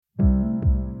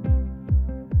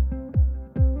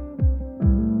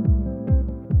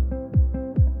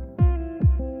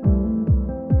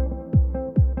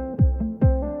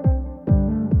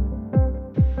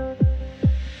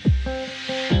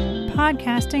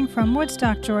Podcasting from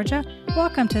Woodstock, Georgia,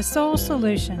 welcome to Soul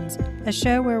Solutions, a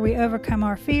show where we overcome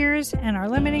our fears and our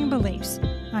limiting beliefs.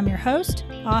 I'm your host,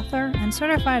 author, and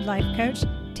certified life coach,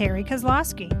 Terry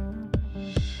Kozlowski.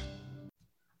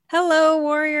 Hello,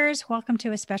 warriors. Welcome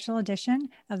to a special edition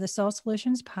of the Soul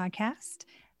Solutions podcast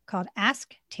called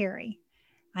Ask Terry.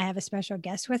 I have a special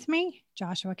guest with me,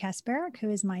 Joshua Kasparic, who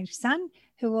is my son,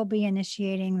 who will be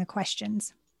initiating the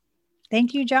questions.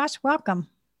 Thank you, Josh. Welcome.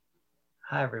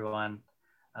 Hi, everyone.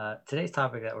 Today's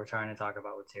topic that we're trying to talk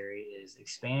about with Terry is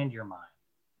expand your mind.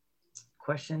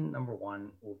 Question number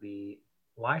one will be,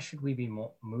 why should we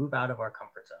move out of our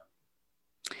comfort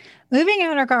zone? Moving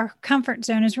out of our comfort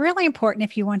zone is really important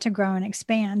if you want to grow and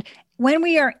expand. When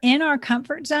we are in our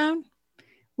comfort zone,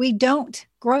 we don't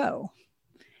grow,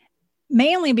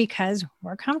 mainly because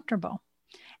we're comfortable.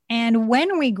 And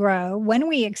when we grow, when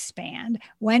we expand,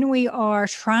 when we are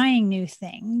trying new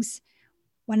things,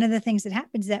 one of the things that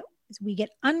happens is we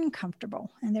get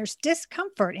uncomfortable and there's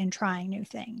discomfort in trying new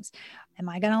things. Am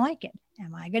I going to like it?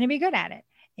 Am I going to be good at it?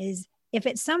 If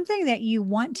it's something that you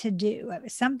want to do, if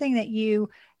it's something that you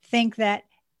think that,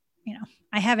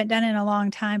 I haven't done it in a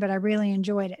long time, but I really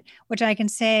enjoyed it, which I can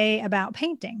say about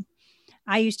painting.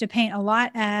 I used to paint a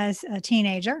lot as a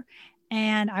teenager,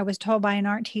 and I was told by an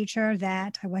art teacher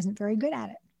that I wasn't very good at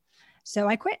it. So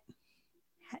I quit.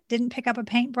 Didn't pick up a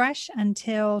paintbrush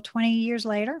until 20 years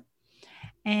later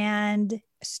and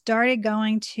started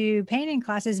going to painting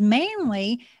classes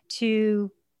mainly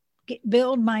to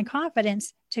build my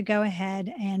confidence to go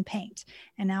ahead and paint.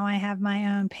 And now I have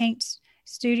my own paint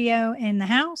studio in the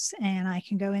house and I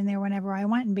can go in there whenever I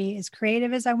want and be as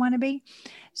creative as I want to be.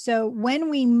 So when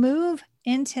we move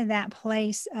into that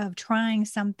place of trying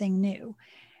something new,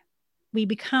 we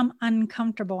become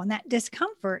uncomfortable, and that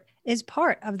discomfort is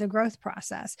part of the growth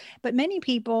process. But many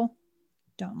people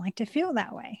don't like to feel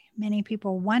that way. Many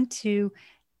people want to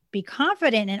be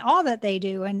confident in all that they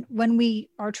do. And when we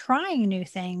are trying new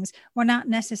things, we're not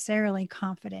necessarily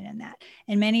confident in that.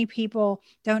 And many people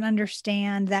don't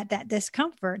understand that that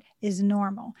discomfort is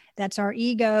normal. That's our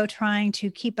ego trying to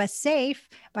keep us safe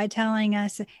by telling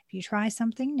us, if you try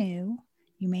something new,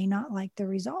 you may not like the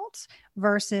results,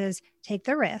 versus take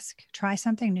the risk, try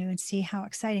something new and see how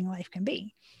exciting life can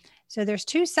be. So there's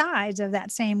two sides of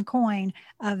that same coin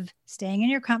of staying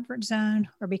in your comfort zone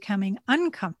or becoming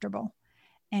uncomfortable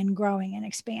and growing and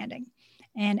expanding.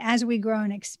 And as we grow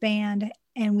and expand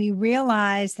and we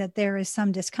realize that there is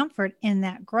some discomfort in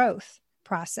that growth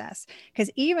process,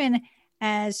 because even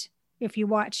as if you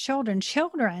watch children,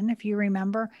 if you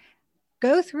remember,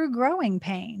 go through growing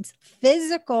pains,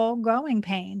 physical growing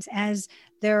pains, as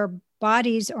their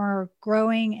bodies are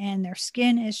growing and their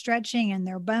skin is stretching and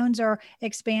their bones are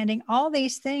expanding. All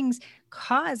these things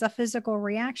cause a physical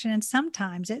reaction, and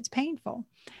sometimes it's painful.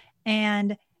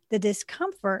 And the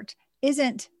discomfort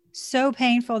isn't so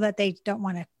painful that they don't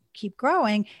want to keep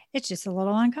growing. It's just a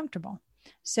little uncomfortable.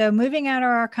 So moving out of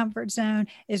our comfort zone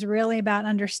is really about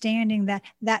understanding that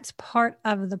that's part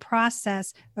of the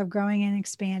process of growing and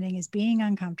expanding, is being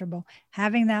uncomfortable,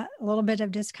 having that little bit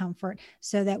of discomfort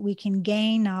so that we can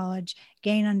gain knowledge,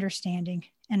 gain understanding,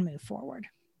 and move forward.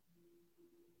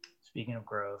 Speaking of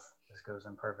growth, this goes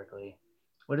in perfectly.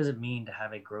 What does it mean to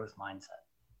have a growth mindset?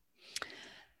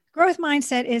 Growth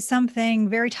mindset is something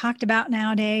very talked about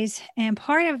nowadays. And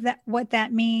part of that, what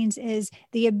that means is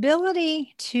the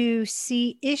ability to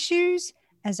see issues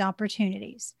as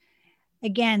opportunities.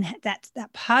 Again, that's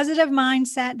that positive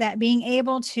mindset, that being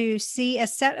able to see a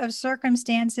set of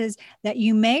circumstances that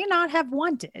you may not have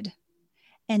wanted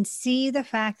and see the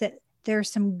fact that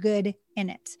there's some good in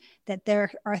it, that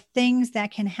there are things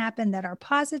that can happen that are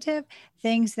positive,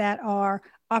 things that are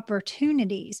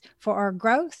opportunities for our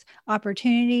growth,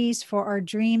 opportunities for our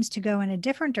dreams to go in a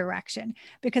different direction.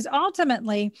 Because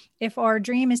ultimately, if our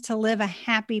dream is to live a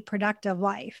happy, productive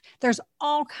life, there's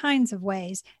all kinds of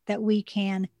ways that we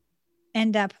can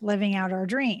end up living out our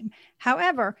dream.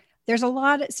 However,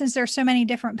 since there's so many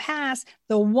different paths,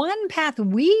 the one path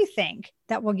we think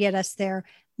that will get us there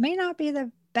may not be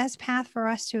the best path for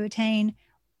us to attain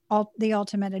the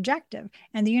ultimate objective.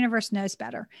 And the universe knows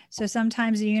better. So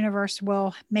sometimes the universe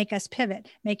will make us pivot,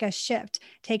 make us shift,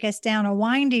 take us down a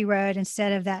windy road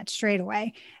instead of that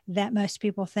straightaway that most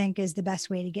people think is the best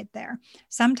way to get there.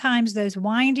 Sometimes those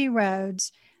windy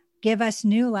roads give us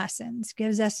new lessons,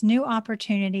 gives us new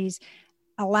opportunities,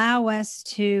 allow us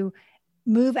to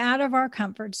move out of our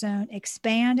comfort zone,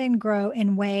 expand and grow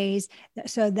in ways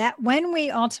so that when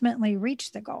we ultimately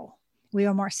reach the goal, we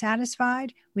are more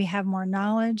satisfied, we have more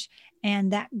knowledge,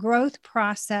 and that growth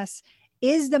process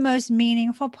is the most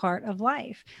meaningful part of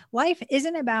life. Life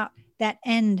isn't about that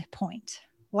end point.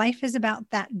 Life is about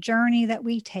that journey that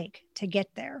we take to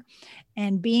get there.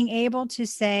 And being able to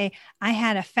say, I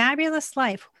had a fabulous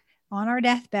life on our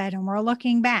deathbed, and we're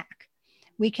looking back,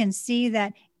 we can see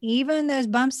that even those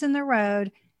bumps in the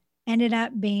road ended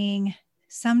up being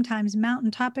sometimes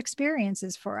mountaintop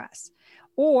experiences for us,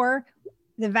 or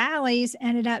the valleys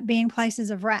ended up being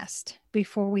places of rest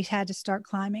before we had to start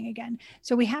climbing again.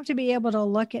 So we have to be able to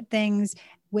look at things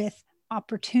with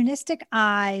opportunistic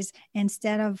eyes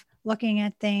instead of looking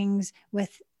at things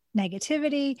with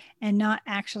negativity and not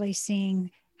actually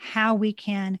seeing how we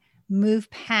can move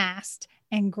past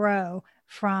and grow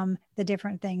from the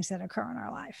different things that occur in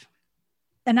our life.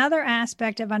 Another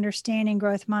aspect of understanding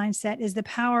growth mindset is the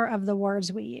power of the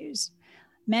words we use.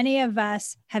 Many of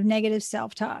us have negative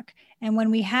self-talk. And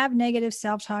when we have negative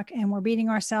self-talk and we're beating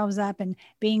ourselves up and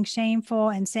being shameful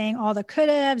and saying all the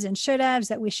could-haves and should-haves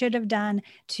that we should have done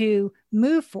to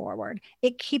move forward,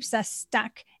 it keeps us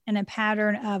stuck in a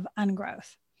pattern of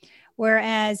ungrowth.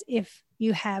 Whereas if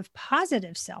you have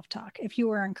positive self-talk, if you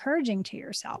are encouraging to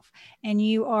yourself and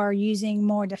you are using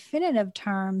more definitive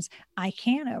terms, I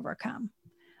can overcome,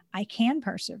 I can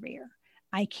persevere,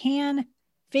 I can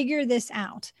figure this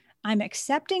out. I'm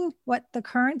accepting what the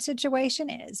current situation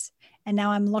is, and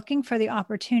now I'm looking for the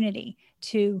opportunity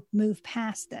to move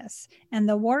past this. And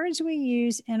the words we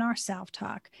use in our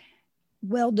self-talk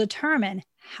will determine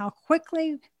how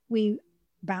quickly we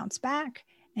bounce back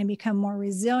and become more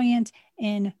resilient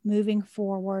in moving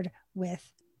forward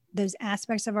with those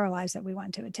aspects of our lives that we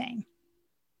want to attain.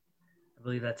 I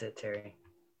believe that's it, Terry.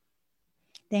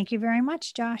 Thank you very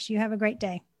much, Josh. You have a great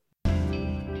day.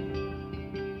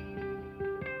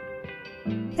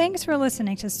 Thanks for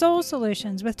listening to Soul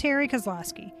Solutions with Terry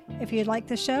Kozlowski. If you'd like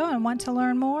the show and want to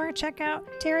learn more, check out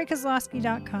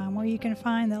terrykozlowski.com, where you can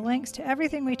find the links to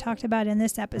everything we talked about in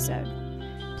this episode.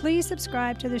 Please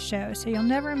subscribe to the show so you'll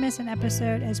never miss an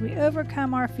episode as we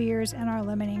overcome our fears and our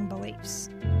limiting beliefs.